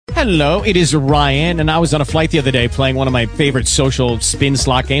Hello, it is Ryan, and I was on a flight the other day playing one of my favorite social spin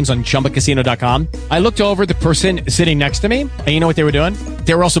slot games on ChumbaCasino.com. I looked over at the person sitting next to me, and you know what they were doing?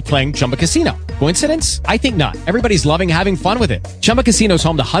 They were also playing Chumba Casino. Coincidence? I think not. Everybody's loving having fun with it. Chumba Casino is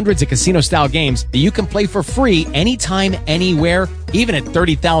home to hundreds of casino-style games that you can play for free anytime, anywhere, even at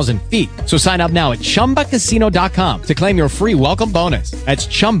 30,000 feet. So sign up now at ChumbaCasino.com to claim your free welcome bonus. That's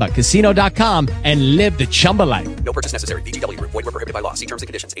ChumbaCasino.com and live the Chumba life. No purchase necessary. VGW. Void where prohibited by law. See terms and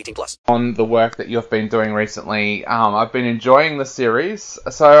conditions. 18+. On the work that you've been doing recently, I've been enjoying the series.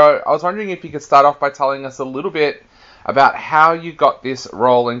 So I was wondering if you could start off by telling us a little bit about how you got this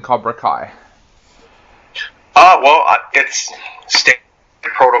role in Cobra Kai. It's standard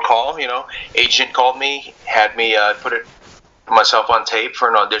protocol, you know. Agent called me, had me put myself on tape for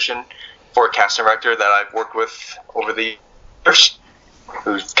an audition for a casting director that I've worked with over the years,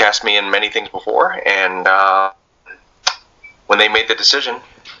 who's cast me in many things before, and when they made the decision,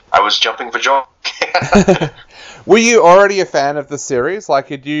 I was jumping for joy. Were you already a fan of the series? Like,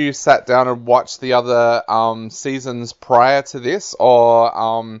 had you sat down and watched the other seasons prior to this,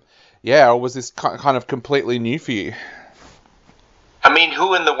 or was this kind of completely new for you? I mean,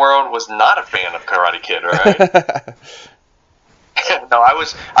 who in the world was not a fan of Karate Kid, right? No,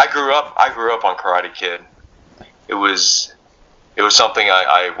 I grew up on Karate Kid. It was something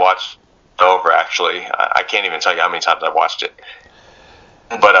I watched over, actually. I can't even tell you how many times I watched it.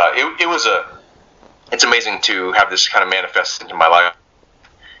 But it's amazing to have this kind of manifest into my life.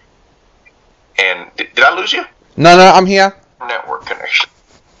 And did I lose you? No, I'm here. Network connection.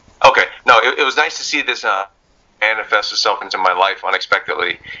 Okay. No, it was nice to see this manifest itself into my life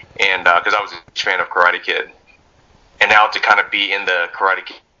unexpectedly, and because I was a huge fan of Karate Kid. And now to kind of be in the Karate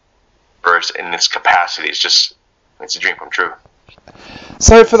Kid verse in this capacity, it's a dream come true.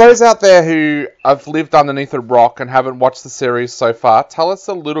 So for those out there who have lived underneath a rock and haven't watched the series so far, tell us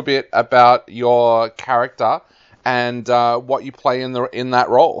a little bit about your character and what you play in that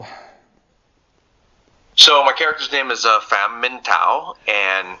role. So my character's name is Pham Minh Thao,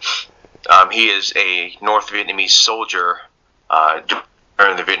 and he is a North Vietnamese soldier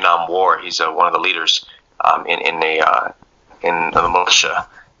during the Vietnam War. He's one of the leaders in the militia.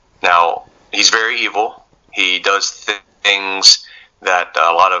 Now, he's very evil. He does things that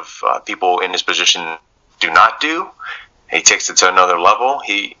a lot of people in his position do not do. He takes it to another level.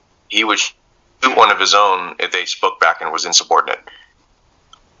 He would shoot one of his own if they spoke back and was insubordinate.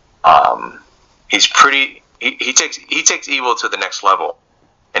 He's pretty. He takes evil to the next level,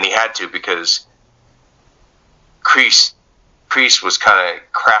 and he had to because Kreese was kind of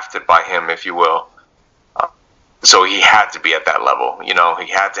crafted by him, if you will. So he had to be at that level. You know, he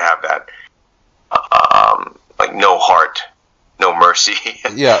had to have that like no heart, no mercy.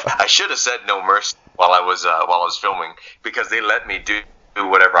 Yeah. I should have said no mercy while I was filming, because they let me do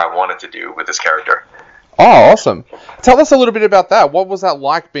whatever I wanted to do with this character. Oh, awesome. Tell us a little bit about that. What was that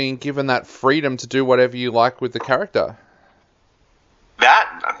like, being given that freedom to do whatever you like with the character?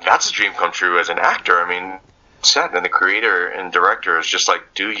 That's a dream come true as an actor. I mean, and the creator and director is just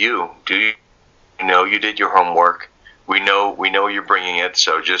like, do you know you did your homework. We know you're bringing it,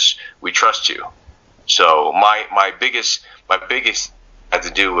 so we trust you. So my biggest I had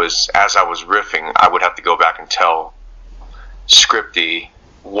to do was, as I was riffing, I would have to go back and tell Scripty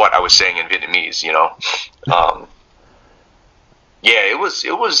what I was saying in Vietnamese, you know. It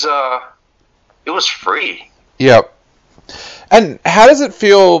was free. Yep. And how does it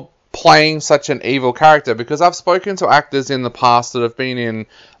feel playing such an evil character? Because I've spoken to actors in the past that have been in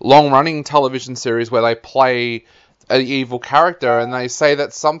long-running television series where they play an evil character, and they say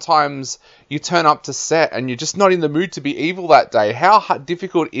that sometimes you turn up to set and you're just not in the mood to be evil that day. How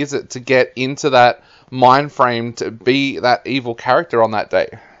difficult is it to get into that mind frame to be that evil character on that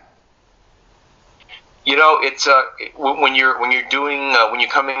day? You know, it's when you're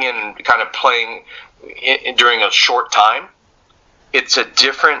coming in and kind of playing during a short time, it's a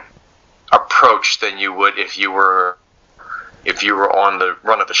different approach than you would if you were on the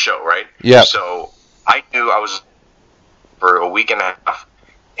run of the show, right? Yeah. So I knew I was for a week and a half,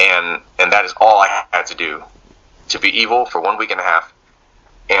 and that is all I had to do to be evil for 1 week and a half.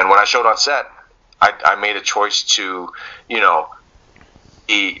 And when I showed on set, I made a choice to, you know,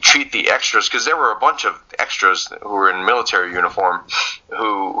 treat the extras, because there were a bunch of extras who were in military uniform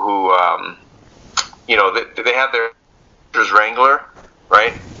who you know, they had their Wrangler,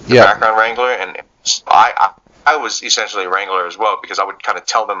 right? The background Wrangler, and I was essentially a Wrangler as well, because I would kind of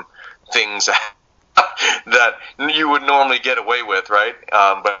tell them things that you would normally get away with, right?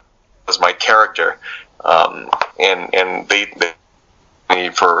 But it was my character, and they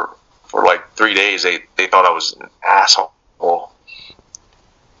for like 3 days they thought I was an asshole.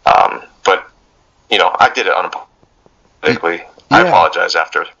 I did it unapologetically. I apologize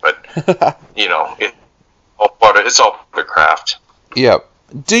after, but it's all part of the craft. Yeah.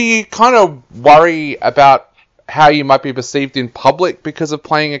 Do you kind of worry about how you might be perceived in public because of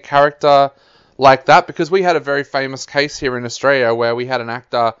playing a character like that? Because we had a very famous case here in Australia where we had an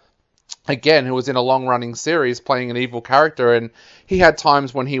actor, again, who was in a long-running series playing an evil character, and he had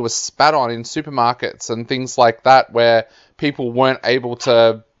times when he was spat on in supermarkets and things like that where people weren't able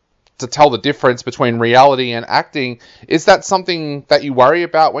to tell the difference between reality and acting. Is that something that you worry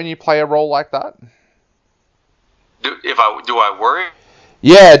about when you play a role like that? Do I worry?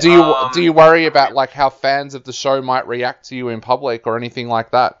 Yeah, do you worry about like how fans of the show might react to you in public or anything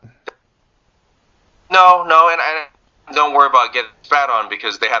like that? No, and I don't worry about getting spat on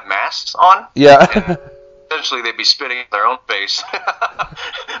because they have masks on. Yeah. And essentially, they'd be spitting in their own face.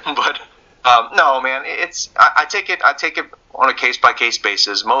 But no, man, I take it on a case by case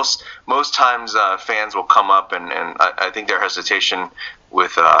basis. Most times, fans will come up and I think their hesitation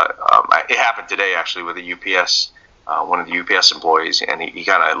with it happened today actually with a UPS. One of the UPS employees, and he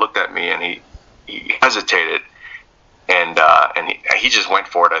kind of looked at me and he hesitated, and he just went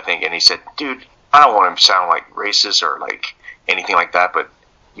for it, I think, and he said, "Dude, I don't want to sound like racist or like anything like that, but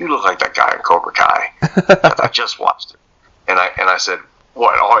you look like that guy in Cobra Kai. I just watched it," and I said,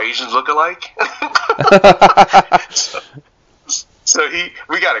 "What? All Asians look alike?" So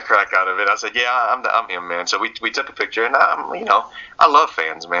we got a crack out of it. I said, "Yeah, I'm him, man." So we took a picture, and I love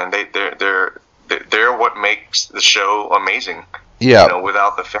fans, man. They're what makes the show amazing. Yeah.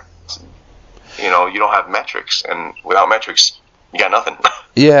 Without the fans, you don't have metrics, and without metrics, you got nothing.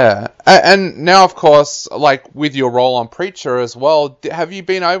 Yeah. And now, of course, like with your role on Preacher as well, have you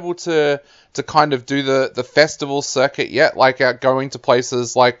been able to kind of do the festival circuit yet? Like going to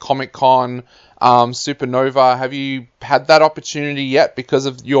places like Comic-Con, Supernova. Have you had that opportunity yet because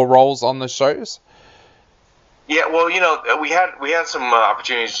of your roles on the shows? Yeah. Well, we had some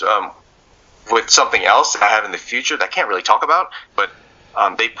opportunities. With something else that I have in the future that I can't really talk about, but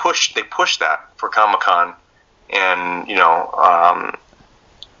they pushed that for Comic-Con, and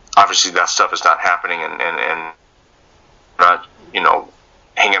obviously that stuff is not happening, and not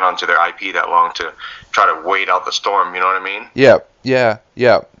hanging on to their IP that long to try to wait out the storm. You know what I mean? Yeah.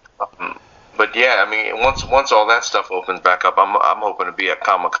 But yeah, I mean, once all that stuff opens back up, I'm hoping to be at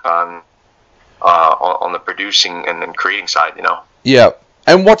Comic-Con on the producing and then creating side. Yeah.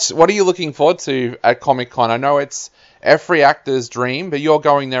 And what are you looking forward to at Comic-Con? I know it's every actor's dream, but you're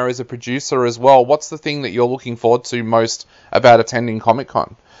going there as a producer as well. What's the thing that you're looking forward to most about attending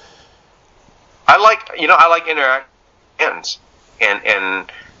Comic-Con? I like interactions, and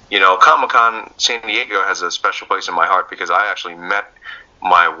Comic-Con San Diego has a special place in my heart because I actually met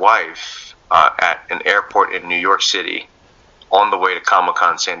my wife at an airport in New York City on the way to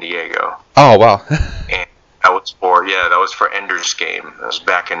Comic-Con San Diego. Oh, wow. And that was for Ender's Game. That was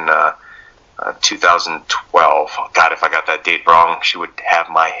back in 2012. Oh, God, if I got that date wrong, she would have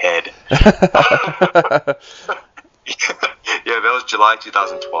my head. Yeah, that was July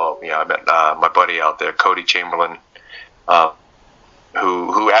 2012. Yeah, I met my buddy out there, Cody Chamberlain,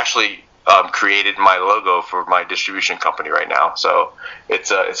 who actually created my logo for my distribution company right now. So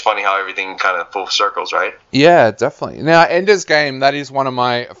it's funny how everything kind of full circles, right? Yeah, definitely. Now, Ender's Game, that is one of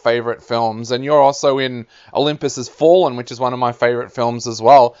my favorite films, and you're also in Olympus Has Fallen, which is one of my favorite films as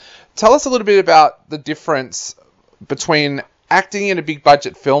well. Tell us a little bit about the difference between acting in a big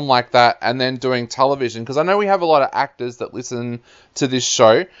budget film like that and then doing television, because I know we have a lot of actors that listen to this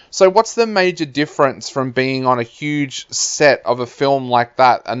show. So what's the major difference from being on a huge set of a film like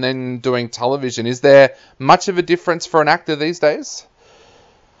that and then doing television? Is there much of a difference for an actor these days?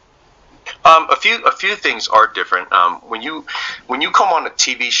 A few things are different. When you come on a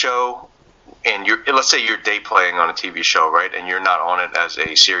TV show and let's say you're day playing on a TV show, right, and you're not on it as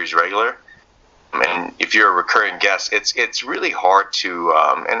a series regular, and if you're a recurring guest, it's really hard to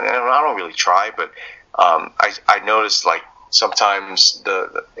and I don't really try, but I notice like sometimes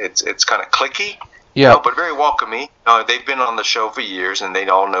it's kind of cliquey, yeah, but very welcoming. They've been on the show for years and they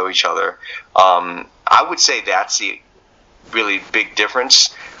all know each other. I would say that's the really big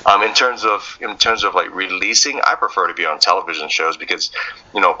difference. In terms of like releasing, I prefer to be on television shows because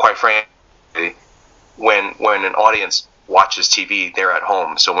quite frankly, when an audience watches TV, they're at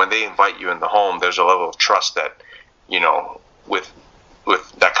home. So when they invite you in the home, there's a level of trust that, with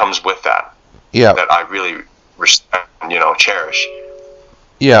that comes with that. Yeah. That I really respect, cherish.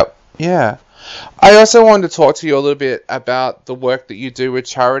 Yeah. Yeah. I also wanted to talk to you a little bit about the work that you do with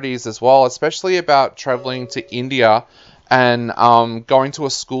charities as well, especially about traveling to India and going to a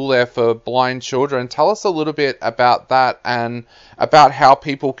school there for blind children. Tell us a little bit about that and about how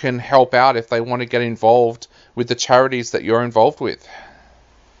people can help out if they want to get involved with the charities that you're involved with.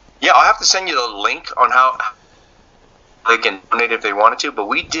 Yeah, I'll have to send you the link on how they can donate if they wanted to. But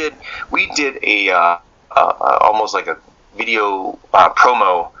we did a almost like a video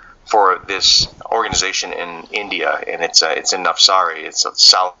promo for this organization in India, and it's in Navsari. It's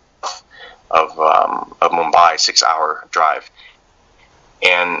south of Mumbai, 6-hour drive.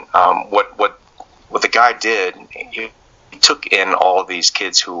 And what the guy did, he took in all these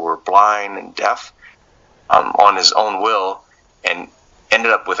kids who were blind and deaf on his own will, and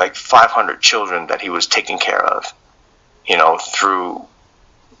ended up with like 500 children that he was taking care of, through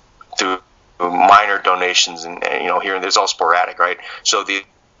minor donations, and here and there's all sporadic, right? So the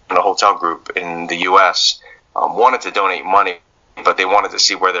hotel group in the U.S. Wanted to donate money, but they wanted to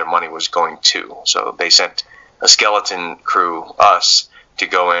see where their money was going to. So they sent a skeleton crew, us, to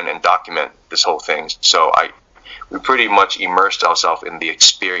go in and document this whole thing. So we pretty much immersed ourselves in the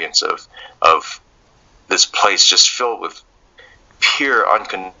experience of this place just filled with pure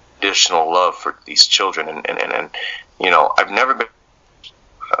unconditional love for these children. And I've never been in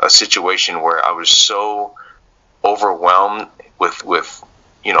a situation where I was so overwhelmed with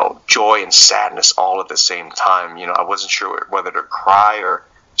joy and sadness all at the same time. I wasn't sure whether to cry or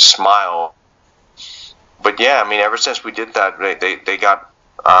smile. But yeah, ever since we did that, they got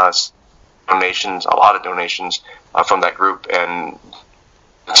donations, a lot of donations from that group, and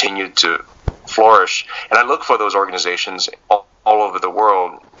continued to flourish. And I look for those organizations all over the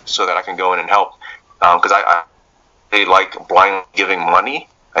world so that I can go in and help, because they like blind giving money.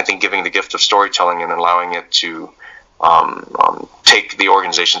 I think giving the gift of storytelling and allowing it to take the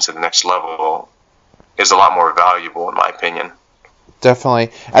organization to the next level is a lot more valuable, in my opinion.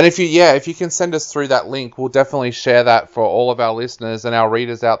 Definitely. And if you can send us through that link, we'll definitely share that for all of our listeners and our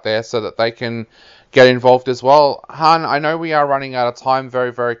readers out there so that they can get involved as well. Han, I know we are running out of time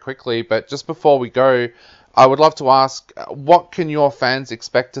very, very quickly, but just before we go, I would love to ask, what can your fans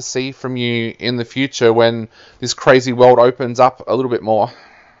expect to see from you in the future when this crazy world opens up a little bit more?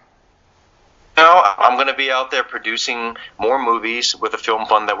 I'm going to be out there producing more movies with a film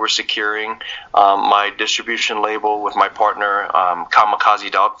fund that we're securing. My distribution label with my partner,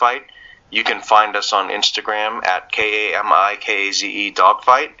 Kamikaze Dogfight. You can find us on Instagram at KAMIKAZE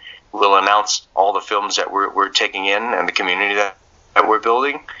Dogfight. We'll announce all the films that we're taking in and the community that we're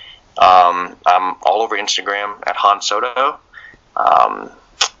building. I'm all over Instagram at Han Soto. A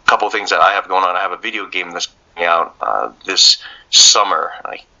couple of things that I have going on. I have a video game that's coming out this summer.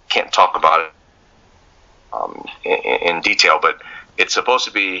 I can't talk about it in detail, but it's supposed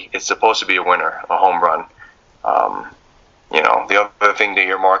to be a winner, a home run. The other thing to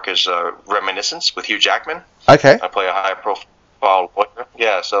earmark is Reminiscence with Hugh Jackman. Okay. I play a high-profile lawyer.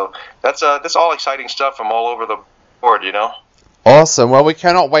 Yeah, so that's all exciting stuff from all over the board. Awesome. Well, we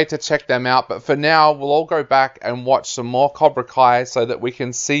cannot wait to check them out. But for now, we'll all go back and watch some more Cobra Kai so that we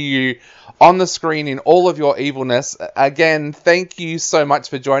can see you on the screen in all of your evilness. Again, thank you so much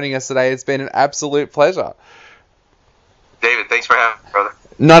for joining us today. It's been an absolute pleasure. David, thanks for having me, brother.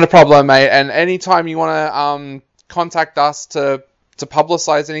 Not a problem, mate. And anytime you want to contact us to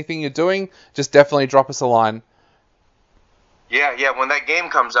publicize anything you're doing, just definitely drop us a line. Yeah. When that game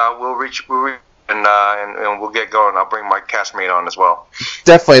comes out, we'll reach and we'll get going. I'll bring my castmate on as well.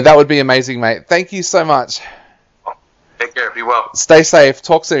 Definitely. That would be amazing, mate. Thank you so much. Take care. Be well. Stay safe.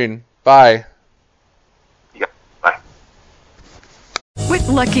 Talk soon. Bye. Yeah. Bye. With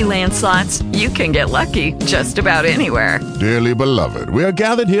Lucky Land Slots, you can get lucky just about anywhere. Dearly beloved, we are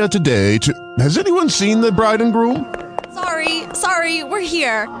gathered here today to... Has anyone seen the bride and groom? Sorry, we're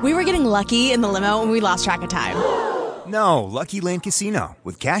here. We were getting lucky in the limo and we lost track of time. No, Lucky Land Casino,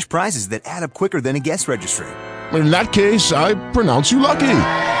 with cash prizes that add up quicker than a guest registry. In that case, I pronounce you lucky.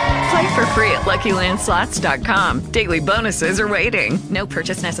 Play for free at LuckyLandSlots.com. Daily bonuses are waiting. No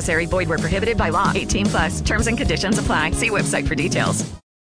purchase necessary. Void where prohibited by law. 18+. Terms and conditions apply. See website for details.